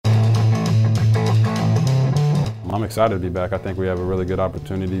I'm excited to be back. I think we have a really good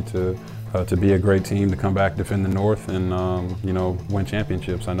opportunity to be a great team, to come back, defend the North, and win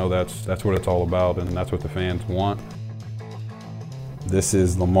championships. I know that's what it's all about, and that's what the fans want. This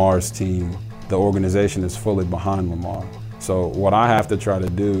is Lamar's team. The organization is fully behind Lamar. So what I have to try to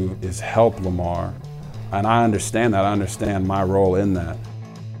do is help Lamar, and I understand that. I understand my role in that.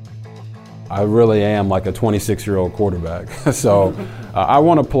 I really am like a 26-year-old quarterback. So I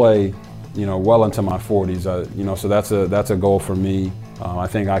want to play, well into my 40s. So that's a goal for me. I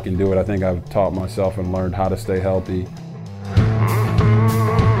think I can do it. I think I've taught myself and learned how to stay healthy.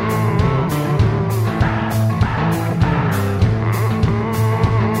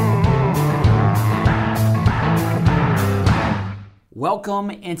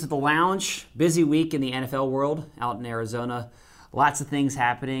 Welcome into the lounge. Busy week in the NFL world out in Arizona. Lots of things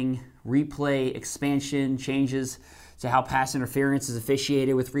happening. Replay expansion, changes to how pass interference is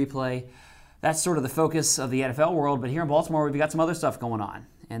officiated with replay. That's sort of the focus of the NFL world. But here in Baltimore, we've got some other stuff going on.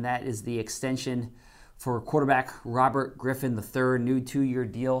 And that is the extension for quarterback Robert Griffin III, new 2-year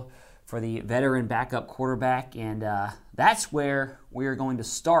deal for the veteran backup quarterback. And that's where we are going to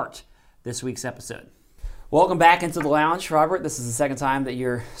start this week's episode. Welcome back into the lounge, Robert. This is the second time that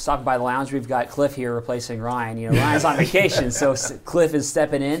you're stopping by the lounge. We've got Cliff here replacing Ryan. Ryan's on vacation, so Cliff is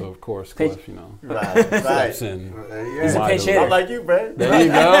stepping in. So, of course, Cliff, Right. steps in. He's a pinch hitter. I like you, man. There you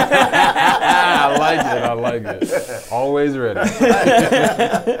go. I like it. Always ready.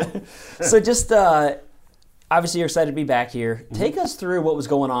 So just, obviously you're excited to be back here. Take us through what was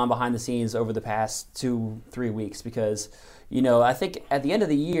going on behind the scenes over the past 2-3 weeks, because, I think at the end of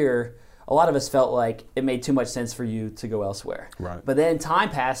the year, a lot of us felt like it made too much sense for you to go elsewhere. Right. But then time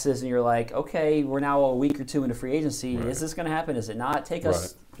passes and you're like, okay, we're now a week or two into free agency. Right. Is this going to happen? Is it not? Take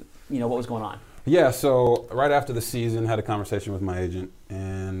us, what was going on? Yeah, so right after the season, had a conversation with my agent,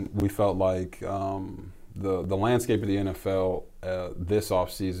 and we felt like the landscape of the NFL this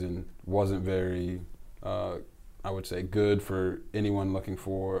offseason wasn't very, I would say, good for anyone looking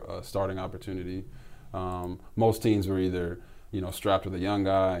for a starting opportunity. Most teams were either strapped with a young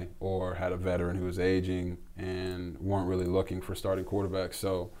guy or had a veteran who was aging and weren't really looking for starting quarterbacks.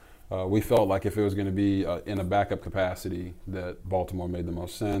 So we felt like if it was going to be in a backup capacity, that Baltimore made the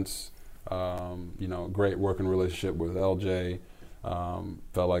most sense. Great working relationship with LJ.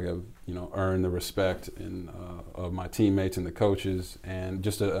 Felt like I've earned the respect of my teammates and the coaches, and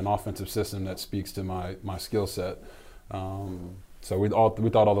just an offensive system that speaks to my skill set. So we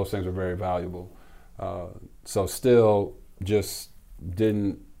thought all those things were very valuable. So still just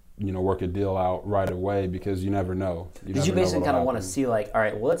didn't work a deal out right away, because you never know. Did you basically kind of want to see, all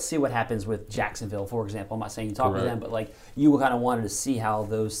right, well, let's see what happens with Jacksonville, for example? I'm not saying you talked to them, but you kind of wanted to see how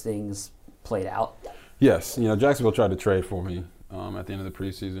those things played out? Yes. Jacksonville tried to trade for me at the end of the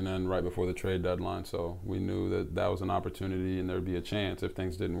preseason and right before the trade deadline, so we knew that was an opportunity and there would be a chance if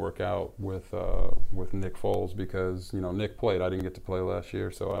things didn't work out with Nick Foles, because Nick played. I didn't get to play last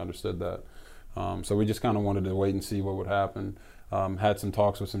year, so I understood that. So we just kind of wanted to wait and see what would happen. Had some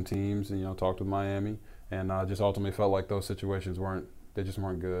talks with some teams, and talked with Miami, and just ultimately felt like those situations weren't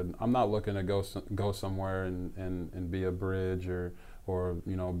good. I'm not looking to go somewhere and be a bridge or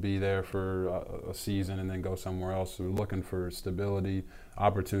be there for a season and then go somewhere else. We're looking for stability,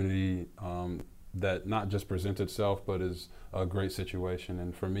 opportunity that not just presents itself, but is a great situation.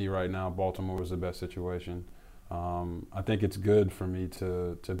 And for me right now, Baltimore was the best situation. I think it's good for me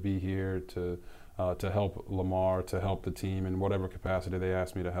to be here to help Lamar, to help the team in whatever capacity they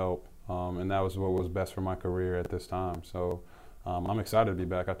asked me to help, and that was what was best for my career at this time. So I'm excited to be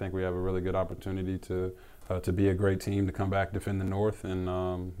back. I think we have a really good opportunity to be a great team, to come back, defend the North, and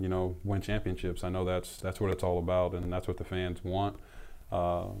win championships. I know that's what it's all about, and that's what the fans want.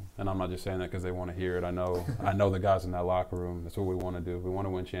 And I'm not just saying that because they want to hear it. I know the guys in that locker room. That's what we want to do. We want to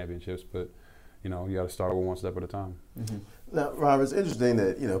win championships, but you got to start with one step at a time. Mm-hmm. Now, Rob, it's interesting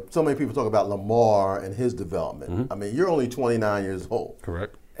that, so many people talk about Lamar and his development. Mm-hmm. I mean, you're only 29 years old.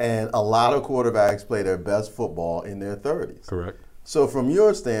 Correct. And a lot of quarterbacks play their best football in their 30s. Correct. So from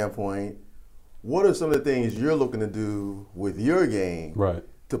your standpoint, what are some of the things you're looking to do with your game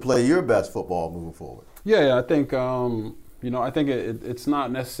to play your best football moving forward? Yeah, I think, I think it's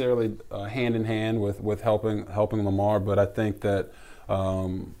not necessarily hand in hand with helping Lamar, but I think that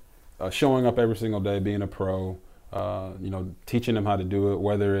showing up every single day, being a pro, teaching him how to do it,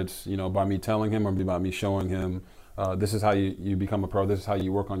 whether it's, by me telling him or by me showing him, this is how you become a pro, this is how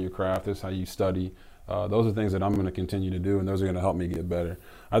you work on your craft, this is how you study. Those are things that I'm going to continue to do, and those are going to help me get better.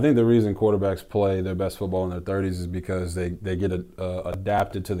 I think the reason quarterbacks play their best football in their 30s is because they get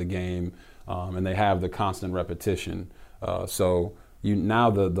adapted to the game, and they have the constant repetition. So now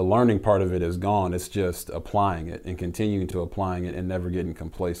the learning part of it is gone. It's just applying it and continuing to applying it and never getting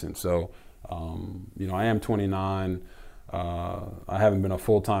complacent. So, I am 29. I haven't been a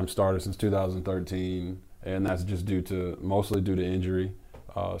full-time starter since 2013, and that's just mostly due to injury.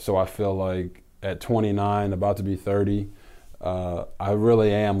 So I feel like at 29, about to be 30, I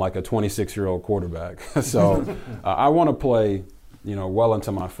really am like a 26-year-old quarterback. So I want to play, well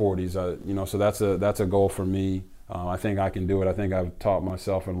into my 40s. So that's a goal for me. I think I can do it. I think I've taught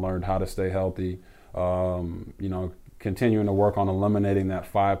myself and learned how to stay healthy. Continuing to work on eliminating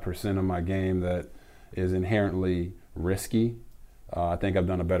that 5% of my game that is inherently risky. I think I've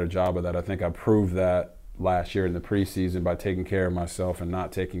done a better job of that. I think I proved that last year in the preseason by taking care of myself and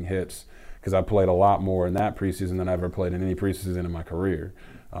not taking hits, because I played a lot more in that preseason than I ever played in any preseason in my career.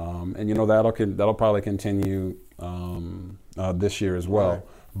 That'll probably continue this year as well. Right.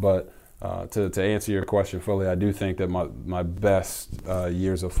 But to answer your question fully, I do think that my best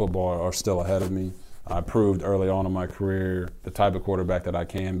years of football are still ahead of me. I proved early on in my career the type of quarterback that I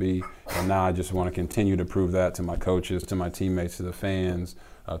can be, and now I just want to continue to prove that to my coaches, to my teammates, to the fans,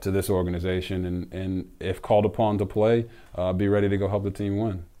 to this organization, and if called upon to play, be ready to go help the team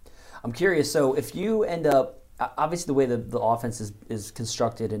win. I'm curious, so if you end up, obviously the way the offense is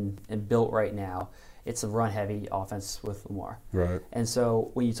constructed and built right now, it's a run-heavy offense with Lamar. Right. And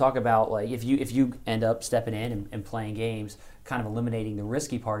so when you talk about, like, if you end up stepping in and playing games, kind of eliminating the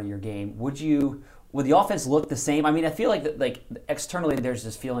risky part of your game, would the offense look the same? I mean, I feel like externally there's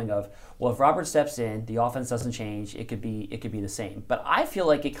this feeling of, well, if Robert steps in, the offense doesn't change, it could be the same. But I feel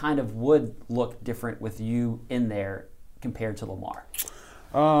like it kind of would look different with you in there compared to Lamar.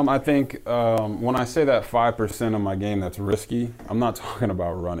 I think when I say that 5% of my game that's risky, I'm not talking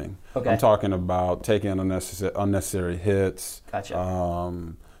about running. Okay. I'm talking about taking unnecessary hits. Gotcha.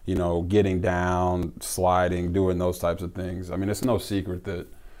 Getting down, sliding, doing those types of things. I mean, it's no secret that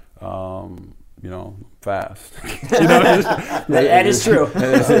fast. That is true.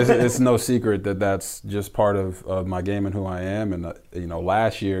 It's no secret that that's just part of my game and who I am. And,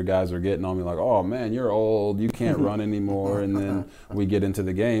 last year guys were getting on me like, oh, man, you're old. You can't run anymore. And then we get into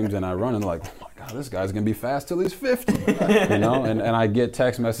the games and I run and like, oh, my God, this guy's going to be fast till he's 50. And I get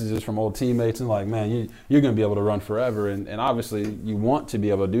text messages from old teammates and like, man, you're going to be able to run forever. And obviously you want to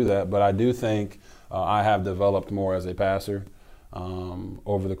be able to do that. But I do think I have developed more as a passer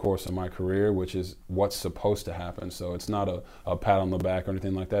over the course of my career, which is what's supposed to happen. So it's not a pat on the back or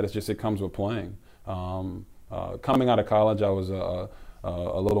anything like that. It's just it comes with playing. Coming out of college, I was a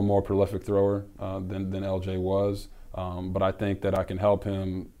little more prolific thrower than LJ was. But I think that I can help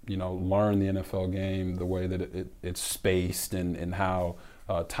him, learn the NFL game, the way that it's spaced and how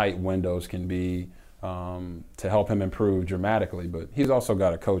tight windows can be. To help him improve dramatically, but he's also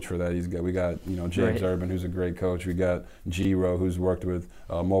got a coach for that. We got James Urban, who's a great coach. We got G-Ro, who's worked with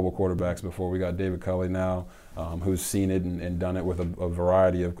mobile quarterbacks before. We got David Culley now, who's seen it and done it with a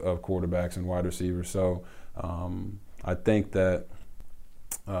variety of quarterbacks and wide receivers. So I think that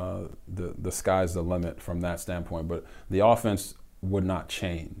the sky's the limit from that standpoint. But the offense would not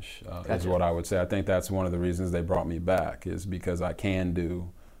change, is what I would say. I think that's one of the reasons they brought me back, is because I can do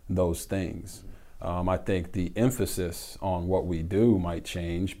those things. I think the emphasis on what we do might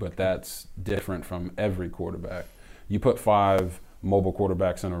change, but that's different from every quarterback. You put 5 mobile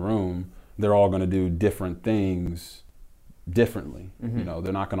quarterbacks in a room, they're all going to do different things differently. Mm-hmm.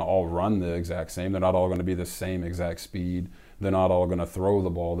 They're not going to all run the exact same. They're not all going to be the same exact speed. They're not all going to throw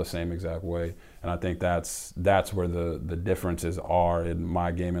the ball the same exact way. And I think that's where the differences are in my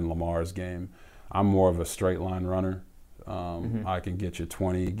game and Lamar's game. I'm more of a straight line runner. I can get you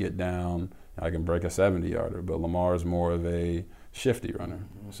 20, get down. I can break a 70-yarder, but Lamar's more of a shifty runner.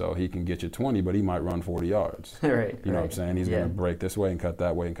 So he can get you 20, but he might run 40 yards. Right. You know what I'm saying? He's going to break this way and cut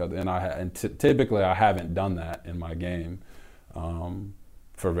that way and cut. And typically I haven't done that in my game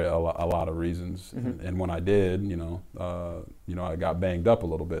for a lot of reasons. Mm-hmm. And when I did, I got banged up a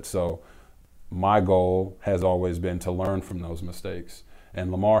little bit. So my goal has always been to learn from those mistakes.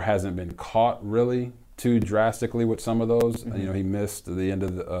 And Lamar hasn't been caught really too drastically with some of those. Mm-hmm. He missed the end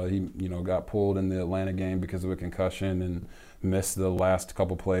of he got pulled in the Atlanta game because of a concussion and missed the last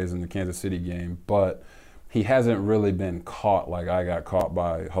couple plays in the Kansas City game. But he hasn't really been caught like I got caught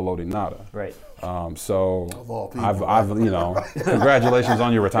by Haloti Ngata. Right. So of all people, I've congratulations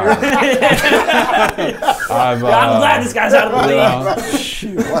on your retirement. I'm glad this guy's out of the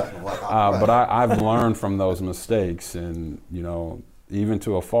league. But I've learned from those mistakes, and even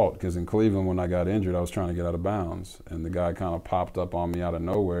to a fault, because in Cleveland when I got injured, I was trying to get out of bounds, and the guy kind of popped up on me out of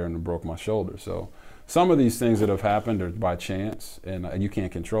nowhere and broke my shoulder. So some of these things that have happened are by chance, and you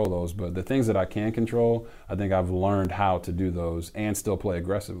can't control those. But the things that I can control, I think I've learned how to do those and still play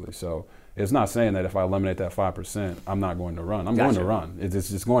aggressively. So it's not saying that if I eliminate that 5%, I'm not going to run. I'm going to run. It's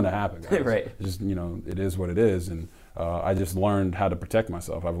just going to happen, guys. Right. It's just, it is what it is. And I just learned how to protect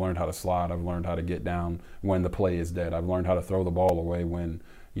myself. I've learned how to slide. I've learned how to get down when the play is dead. I've learned how to throw the ball away when,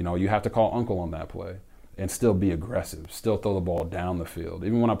 you have to call uncle on that play and still be aggressive, still throw the ball down the field.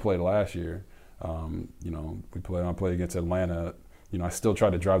 Even when I played last year, I played against Atlanta, I still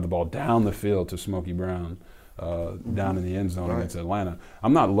tried to drive the ball down the field to Smokey Brown, down in the end zone against Atlanta.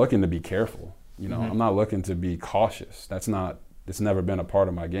 I'm not looking to be careful, I'm not looking to be cautious. It's never been a part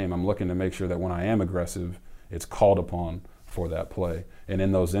of my game. I'm looking to make sure that when I am aggressive, it's called upon for that play. And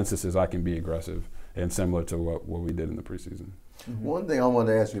in those instances, I can be aggressive, and similar to what we did in the preseason. One thing I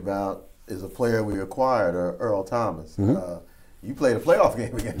wanted to ask you about is a player we acquired, Earl Thomas. You played a playoff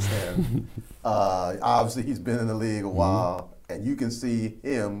game against him. Obviously, he's been in the league a while, and you can see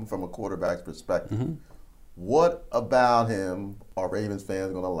him from a quarterback's perspective. What about him are Ravens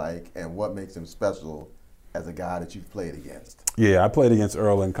fans going to like, and what makes him special as a guy that you've played against? Yeah, I played against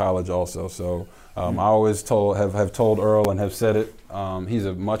Earl in college also. So I always have told Earl and have said it, he's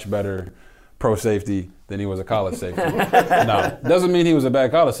a much better pro safety than he was a college safety. Now, doesn't mean he was a bad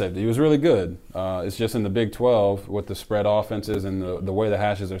college safety. He was really good. It's just in the Big 12 with the spread offenses and the way the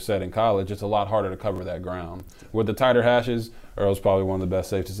hashes are set in college, it's a lot harder to cover that ground. With the tighter hashes, Earl's probably one of the best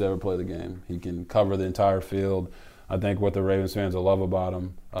safeties to ever play the game. He can cover the entire field. I think what the Ravens fans will love about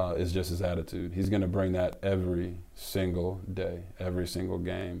him is just his attitude. He's going to bring that every single day, every single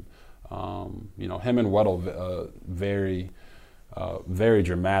game. Him and Weddle very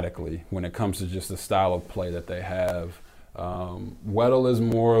dramatically when it comes to just the style of play that they have. Weddle is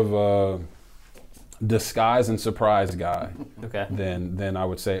more of a disguise and surprise guy than I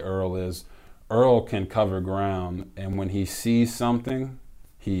would say Earl is. Earl can cover ground, and when he sees something,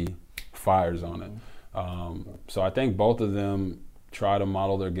 he fires on it. So I think both of them try to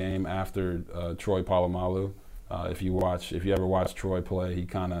model their game after Troy Polamalu. If you ever watch Troy play, he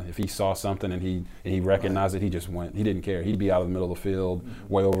if he saw something and he recognized it, he just went. He didn't care. He'd be out of the middle of the field,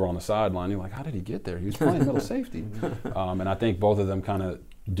 way over on the sideline. You're like, how did he get there? He was playing middle safety. And I think both of them kind of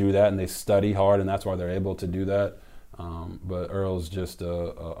do that, and they study hard, and that's why they're able to do that. But Earl's just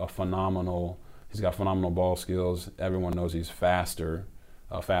a phenomenal. He's got phenomenal ball skills. Everyone knows he's a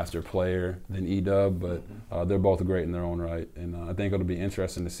faster player than E-Dub, but they're both great in their own right. And I think it'll be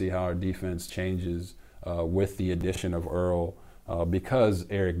interesting to see how our defense changes with the addition of Earl, because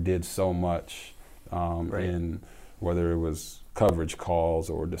Eric did so much in whether it was coverage calls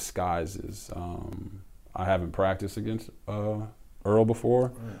or disguises. I haven't practiced against Earl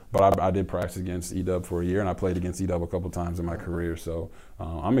before, but I did practice against E-Dub for a year, and I played against E-Dub a couple times in my career. So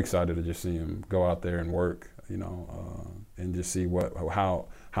I'm excited to just see him go out there and work, and just see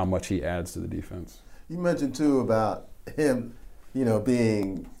how much he adds to the defense. You mentioned too about him,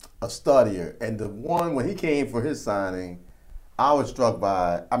 being a studier, and the one when he came for his signing, I was struck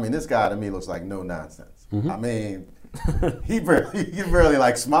by. I mean, this guy to me looks like no nonsense. I mean, he barely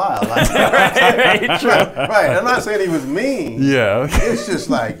like smiled. Like, right. I'm not saying he was mean. Yeah. It's just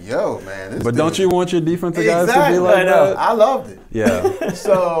like, yo, man. But don't you want your defensive guys to be like that? I loved it. Yeah.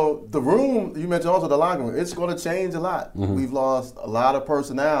 So the room, you mentioned also the locker room, it's going to change a lot. We've lost a lot of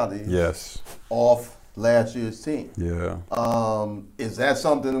personalities. Yes. Off last year's team. Yeah. Is that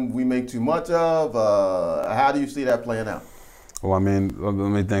something we make too much of? How do you see that playing out? Well, I mean, let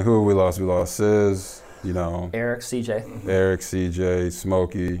me think. Who have we lost? We lost Sis, Eric, CJ,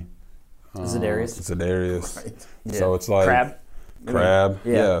 Smokey. Zadarius. Right. Yeah. So it's like Crab.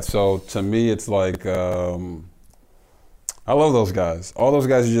 Yeah. So to me, it's like I love those guys. All those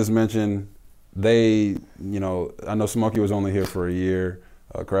guys you just mentioned. I know Smokey was only here for a year.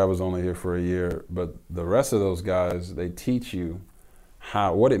 Crab was only here for a year, but the rest of those guys, they teach you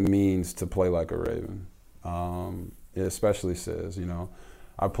what it means to play like a Raven. Especially Sis,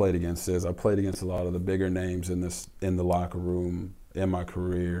 I played against Sis. I played against a lot of the bigger names in the locker room in my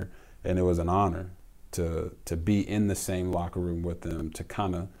career, and it was an honor to be in the same locker room with them, to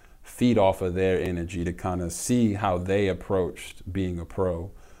kind of feed off of their energy, to kind of see how they approached being a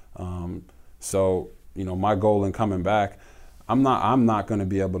pro. So my goal in coming back, I'm not going to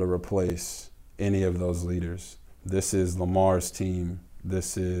be able to replace any of those leaders. This is Lamar's team.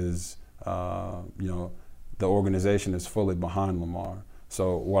 This is the organization is fully behind Lamar.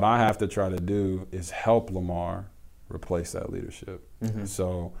 So what I have to try to do is help Lamar replace that leadership.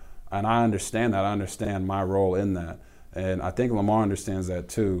 So, and I understand that. I understand my role in that. And I think Lamar understands that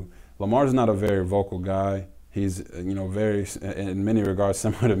too. Lamar's not a very vocal guy. He's, very, in many regards,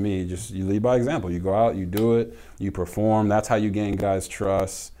 similar to me. Just you lead by example. You go out, you do it, you perform. That's how you gain guys'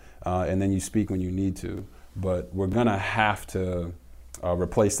 trust, and then you speak when you need to. But we're gonna have to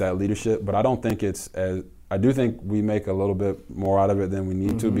replace that leadership. But I don't think I do think we make a little bit more out of it than we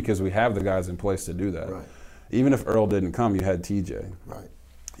need to because we have the guys in place to do that. Right. Even if Earl didn't come, you had TJ. Right.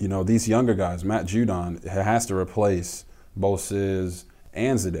 These younger guys, Matt Judon has to replace both Sis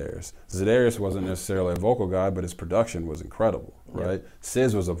and Za'Darius. Za'Darius wasn't necessarily a vocal guy, but his production was incredible, right?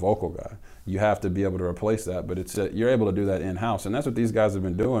 Sis was a vocal guy. You have to be able to replace that, but you're able to do that in-house, and that's what these guys have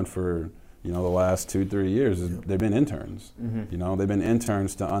been doing for the last 2-3 years. They've been interns. They've been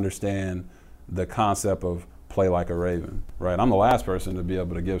interns to understand the concept of play like a Raven, right? I'm the last person to be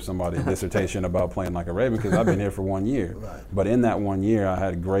able to give somebody a dissertation about playing like a Raven because I've been here for 1 year. Right. But in that 1 year, I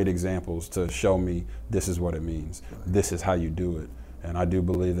had great examples to show me this is what it means. Right. This is how you do it. And I do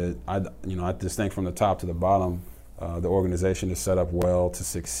believe that I just think from the top to the bottom, the organization is set up well to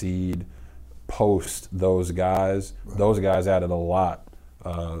succeed post those guys. Right. Those guys added a lot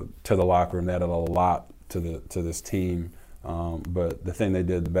to the locker room. They added a lot to this team. But the thing they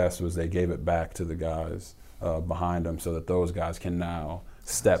did the best was they gave it back to the guys behind them, so that those guys can now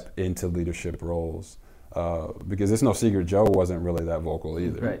step into leadership roles. Because it's no secret, Joe wasn't really that vocal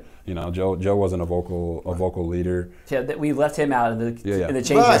either. Right. Joe wasn't a vocal leader. Yeah, we left him out in the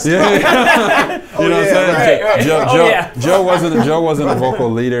changes. Right. What I'm saying? Right. Joe wasn't a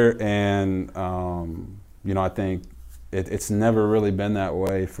vocal leader, and I think it's never really been that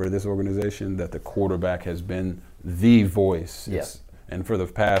way for this organization, that the quarterback has been the voice. Yes. And for the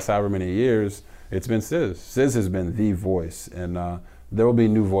past however many years, it's been Sis. Sis has been the voice, and there will be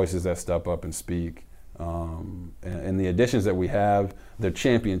new voices that step up and speak. And the additions that we have, they're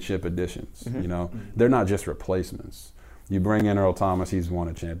championship additions. They're not just replacements. You bring in Earl Thomas, he's won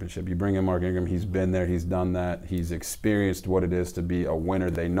a championship. You bring in Mark Ingram, he's been there, he's done that. He's experienced what it is to be a winner.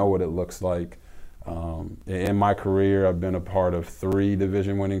 They know what it looks like. In my career, I've been a part of 3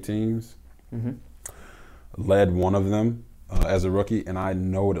 division-winning teams. Led one of them as a rookie, and I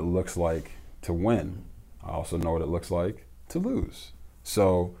know what it looks like to win. I also know what it looks like to lose.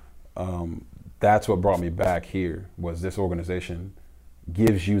 So that's what brought me back here, was this organization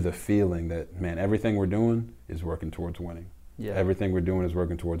gives you the feeling that, man, everything we're doing is working towards winning. Yeah. Everything we're doing is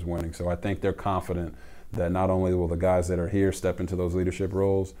working towards winning. So I think they're confident that not only will the guys that are here step into those leadership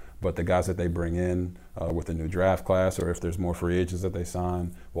roles, but the guys that they bring in with the new draft class, or if there's more free agents that they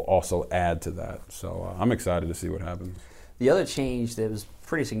sign, will also add to that. So I'm excited to see what happens. The other change that was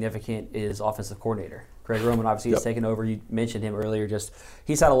pretty significant is offensive coordinator. Greg Roman obviously has taken over. You mentioned him earlier.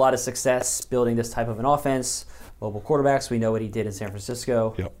 He's had a lot of success building this type of an offense. Mobile quarterbacks, we know what he did in San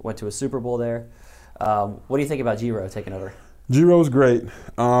Francisco. Went to a Super Bowl there. What do you think about Giro taking over? Giro's great.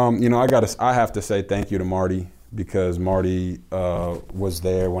 I have to say thank you to Marty, because Marty was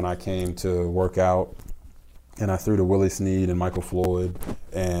there when I came to work out, and I threw to Willie Snead and Michael Floyd.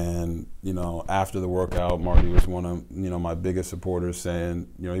 And after the workout, Marty was one of my biggest supporters, saying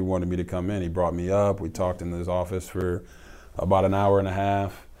he wanted me to come in. He brought me up. We talked in his office for about an hour and a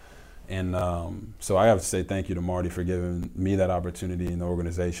half. And so I have to say thank you to Marty for giving me that opportunity, and the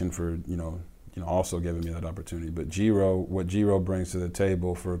organization for also giving me that opportunity. But what Giro brings to the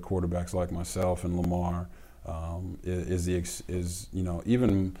table for quarterbacks like myself and Lamar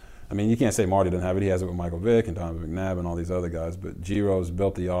you can't say Marty didn't have it. He has it with Michael Vick and Tommy McNabb and all these other guys. But Giro's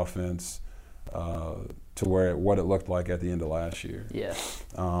built the offense to what it looked like at the end of last year. Yeah.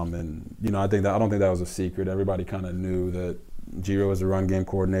 I don't think that was a secret. Everybody kind of knew that Giro was the run game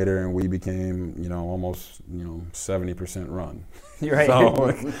coordinator, and we became, almost, 70% run. You're right.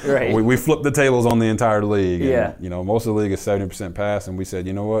 So right. We flipped the tables on the entire league. Yeah. And, most of the league is 70% pass, and we said,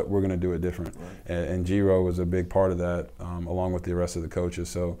 you know what, we're going to do it different. Right. And Giro was a big part of that, along with the rest of the coaches.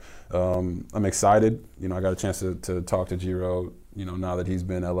 So I'm excited. I got a chance to talk to Giro, now that he's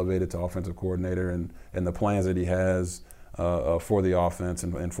been elevated to offensive coordinator, and the plans that he has for the offense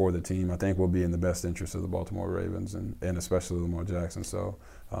and for the team, I think will be in the best interest of the Baltimore Ravens and especially Lamar Jackson. So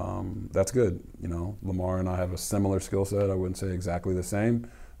that's good. Lamar and I have a similar skill set. I wouldn't say exactly the same,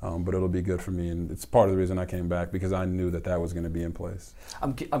 but it'll be good for me. And it's part of the reason I came back, because I knew that was going to be in place.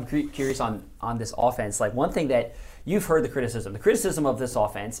 I'm curious on this offense. Like, one thing that you've heard the criticism of this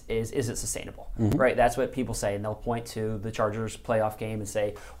offense is it sustainable, right? That's what people say, and they'll point to the Chargers playoff game and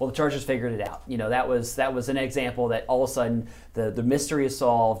say, well, the Chargers figured it out. That was an example that all of a sudden the mystery is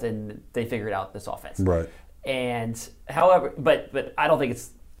solved and they figured out this offense. Right. And however, but I don't think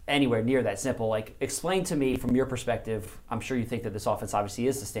it's anywhere near that simple. Like, explain to me from your perspective, I'm sure you think that this offense obviously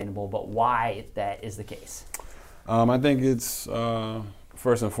is sustainable, but why that is the case. I think it's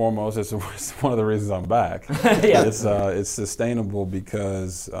first and foremost, it's one of the reasons I'm back. Yeah. It's sustainable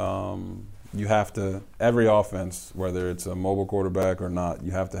because you have to, every offense, whether it's a mobile quarterback or not,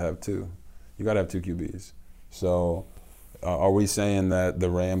 you have to have two. You got to have two QBs. So are we saying that the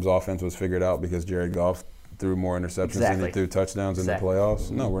Rams offense was figured out because Jared Goff threw more interceptions than he threw touchdowns in the playoffs?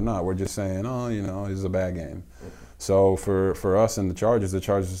 No, we're not. We're just saying, it was a bad game. So for us and the Chargers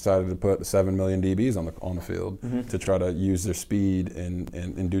decided to put 7 million DBs on the field to try to use their speed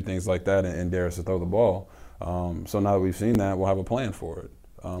and do things like that and dare us to throw the ball. So now that we've seen that, we'll have a plan for it.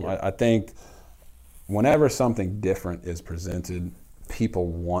 I think whenever something different is presented, people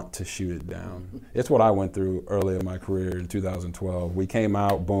want to shoot it down. It's what I went through early in my career in 2012. We came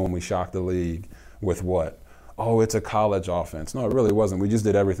out, boom, we shocked the league with what? Oh, it's a college offense. No, it really wasn't. We just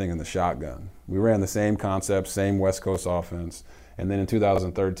did everything in the shotgun. We ran the same concept, same West Coast offense. And then in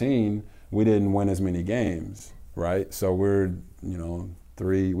 2013, we didn't win as many games, right? So we're,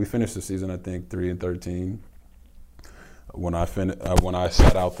 we finished the season, I think, 3-13. When I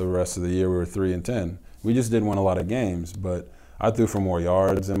sat out the rest of the year, we were 3-10. We just didn't win a lot of games, but I threw for more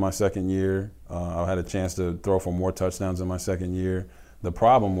yards in my second year. I had a chance to throw for more touchdowns in my second year. The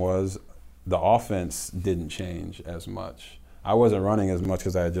problem was the offense didn't change as much. I wasn't running as much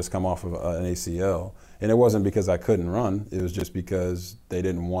because I had just come off of an ACL. And it wasn't because I couldn't run. It was just because they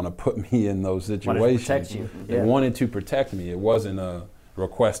didn't want to put me in those situations. Wanted to protect you. They wanted to protect me. It wasn't a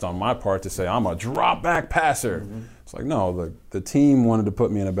request on my part to say, I'm a drop-back passer. It's like, no, the team wanted to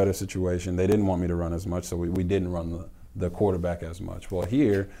put me in a better situation. They didn't want me to run as much, so we didn't run the quarterback as much. Well,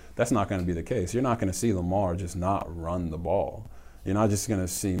 here, that's not going to be the case. You're not going to see Lamar just not run the ball. You're not just going to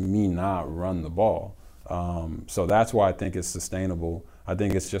see me not run the ball. So that's why I think it's sustainable. I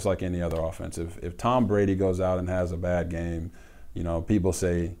think it's just like any other offense. If Tom Brady goes out and has a bad game, people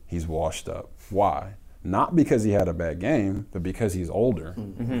say he's washed up. Why? Not because he had a bad game, but because he's older,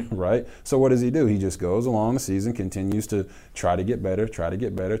 right? So what does he do? He just goes along the season, continues to try to get better,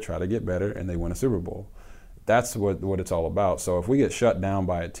 and they win a Super Bowl. That's what it's all about. So if we get shut down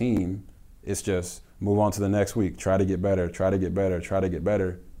by a team, it's just move on to the next week, try to get better,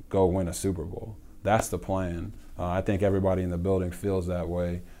 go win a Super Bowl. That's the plan. I think everybody in the building feels that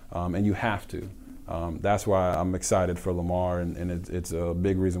way, and you have to. That's why I'm excited for Lamar, and it's a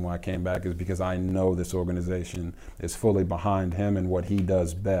big reason why I came back is because I know this organization is fully behind him and what he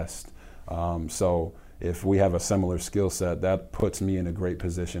does best. So if we have a similar skill set, that puts me in a great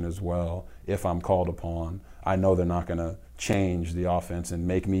position as well. If I'm called upon, I know they're not going to change the offense and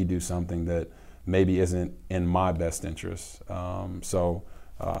make me do something that maybe isn't in my best interest.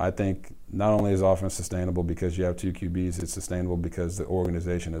 I think not only is offense sustainable because you have two QBs, it's sustainable because the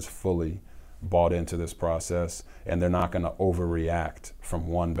organization is fully bought into this process, and they're not going to overreact from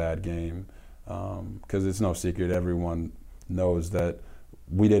one bad game. Because it's no secret, everyone knows that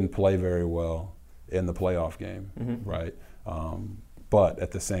we didn't play very well in the playoff game, right? But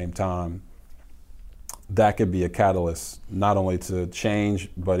at the same time, that could be a catalyst not only to change,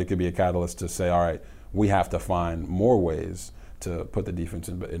 but it could be a catalyst to say, all right, we have to find more ways to put the defense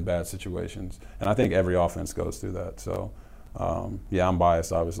in bad situations. And I think every offense goes through that. So, I'm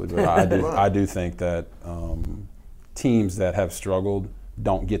biased, obviously, but I do think that teams that have struggled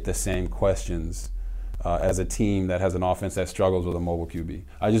don't get the same questions as a team that has an offense that struggles with a mobile QB.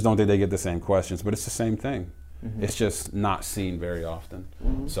 I just don't think they get the same questions, but it's the same thing. It's just not seen very often.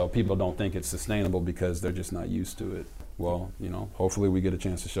 So people don't think it's sustainable because they're just not used to it. Well, hopefully we get a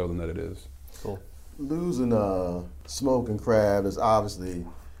chance to show them that it is. Cool. Losing Smoke and Crab is obviously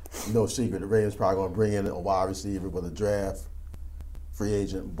no secret. The Ravens probably going to bring in a wide receiver with a draft, free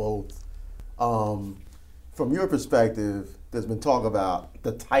agent, both. From your perspective, there's been talk about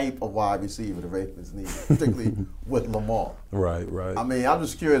the type of wide receiver the Ravens need, particularly with Lamar. Right. I mean, I'm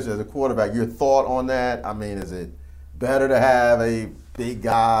just curious as a quarterback, your thought on that. I mean, is it better to have a big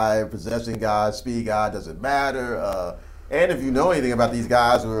guy, possession guy, speed guy? Does it matter? And if you know anything about these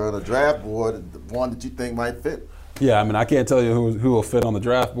guys who are on the draft board, the one that you think might fit. Yeah, I mean, I can't tell you who will fit on the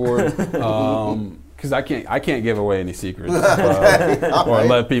draft board because I can't give away any secrets or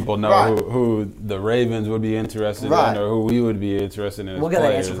let people know who the Ravens would be interested in or who we would be interested in. We'll get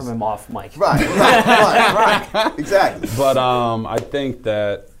an answer from him off mic. Right, exactly. But I think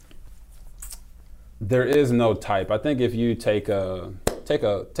that there is no type. I think if you take the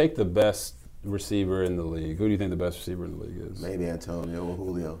best receiver in the league, who do you think the best receiver in the league is? Maybe Antonio or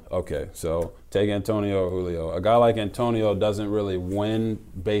Julio. Okay, so take Antonio or Julio. A guy like Antonio doesn't really win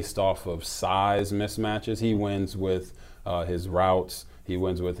based off of size mismatches. He wins with his routes. He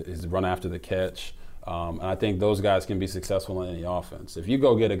wins with his run after the catch. And I think those guys can be successful in any offense. If you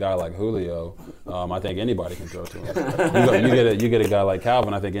go get a guy like Julio, I think anybody can throw to him. You get a guy like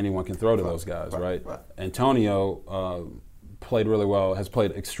Calvin, I think anyone can throw to those guys, right? Antonio played really well, has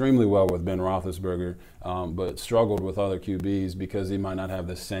played extremely well with Ben Roethlisberger, but struggled with other QBs because he might not have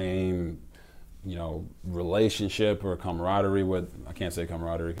the same, relationship or camaraderie with, I can't say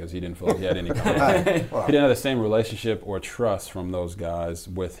camaraderie because he didn't feel like he had any camaraderie. He didn't have the same relationship or trust from those guys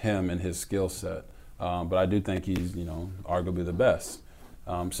with him and his skill set. But I do think he's, arguably the best.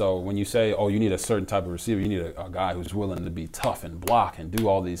 So when you say, you need a certain type of receiver, you need a guy who's willing to be tough and block and do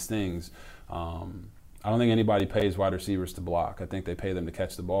all these things. I don't think anybody pays wide receivers to block. I think they pay them to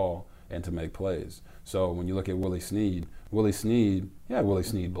catch the ball and to make plays. So when you look at Willie Snead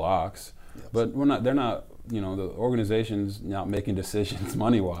blocks, but they're not, the organization's not making decisions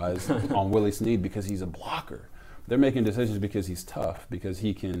money-wise on Willie Snead because he's a blocker. They're making decisions because he's tough, because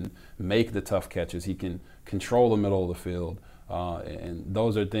he can make the tough catches, he can control the middle of the field, and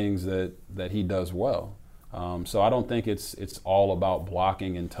those are things that he does well. So I don't think it's all about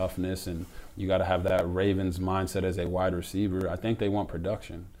blocking and toughness, and you got to have that Ravens mindset as a wide receiver. I think they want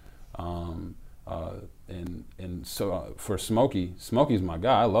production. And so for Smokey's my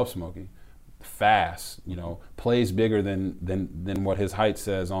guy. I love Smokey. Fast, plays bigger than what his height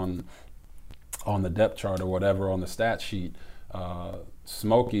says on the depth chart or whatever on the stat sheet.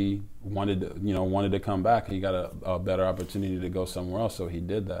 Smokey wanted to come back. He got a better opportunity to go somewhere else, so he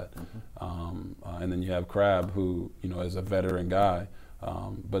did that. And then you have Crab, who is a veteran guy,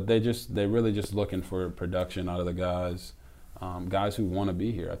 but they're really just looking for production out of the guys. Guys who want to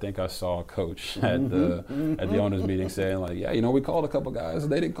be here. I think I saw a coach at the owners meeting saying we called a couple guys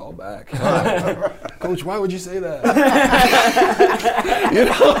and they didn't call back. Coach, why would you say that?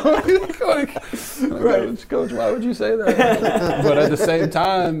 Coach, why would you say that? But at the same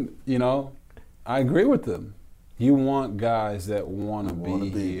time, I agree with them. You want guys that want to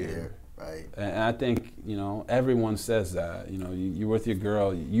be here. Right. And I think, everyone says that. You're with your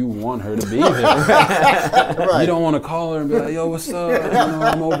girl, you want her to be there. Right. You don't want to call her and be like, yo, what's up?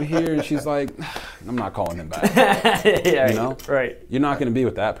 I'm over here. And she's like, I'm not calling him back. Right. You're not going to be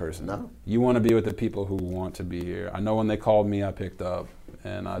with that person. No. You want to be with the people who want to be here. I know when they called me, I picked up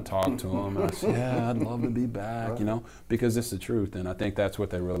and I talked to them and I said, yeah, I'd love to be back, because it's the truth. And I think that's what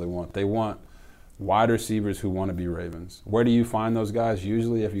they really want. They want wide receivers who want to be Ravens. Where do you find those guys?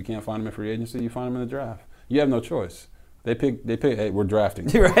 Usually, if you can't find them in free agency, you find them in the draft. You have no choice. They pick. Hey, we're drafting.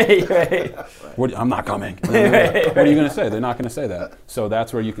 Right. I'm not coming. What are you going to say? They're not going to say that. So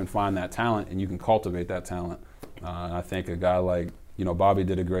that's where you can find that talent and you can cultivate that talent. And I think a guy like Bobby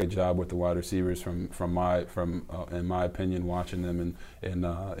did a great job with the wide receivers in my opinion, watching them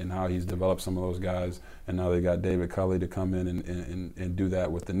and how he's developed some of those guys. And now they got David Culley to come in and do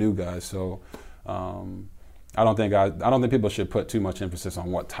that with the new guys. So. I don't think people should put too much emphasis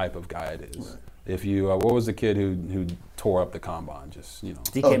on what type of guy it is. Right. If you, what was the kid who tore up the combine?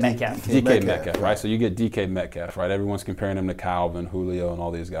 DK Metcalf. DK Metcalf, right? So you get DK Metcalf, right? Everyone's comparing him to Calvin, Julio, and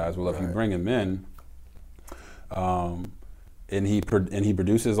all these guys. Well, if you bring him in, and he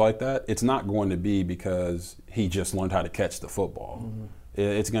produces like that, it's not going to be because he just learned how to catch the football. Mm-hmm.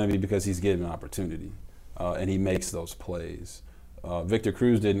 It's going to be because he's given an opportunity, and he makes those plays. Victor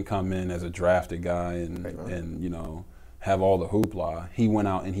Cruz didn't come in as a drafted guy and have all the hoopla. He went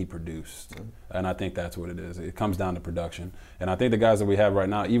out and he produced. And I think that's what it is. It comes down to production. And I think the guys that we have right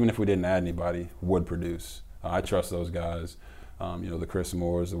now, even if we didn't add anybody, would produce. I trust those guys. The Chris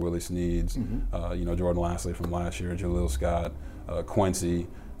Moores, the Willie Sneads, Jordan Lastly from last year, Jaleel Scott, Quincy.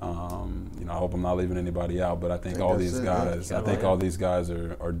 I hope I'm not leaving anybody out, but I think all these guys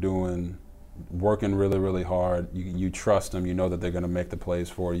are working really, really hard. You trust them. You know that they're going to make the plays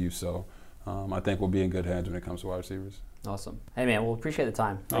for you. So I think we'll be in good hands when it comes to wide receivers. Awesome. Hey, man, we'll appreciate the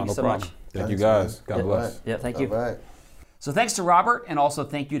time. Thank you so much. Thank you, guys. God bless. Yeah, thank you. All right. So thanks to Robert, and also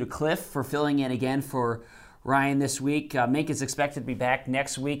thank you to Cliff for filling in again for Ryan this week. Mink is expected to be back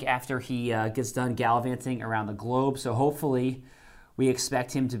next week after he gets done gallivanting around the globe. So hopefully we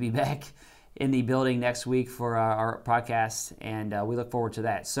expect him to be back in the building next week for our podcast, and we look forward to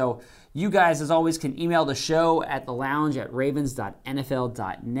that. So you guys, as always, can email the show at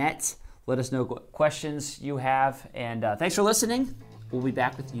thelounge@ravens.nfl.net. Let us know what questions you have, and thanks for listening. We'll be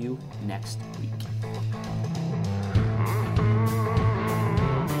back with you next week.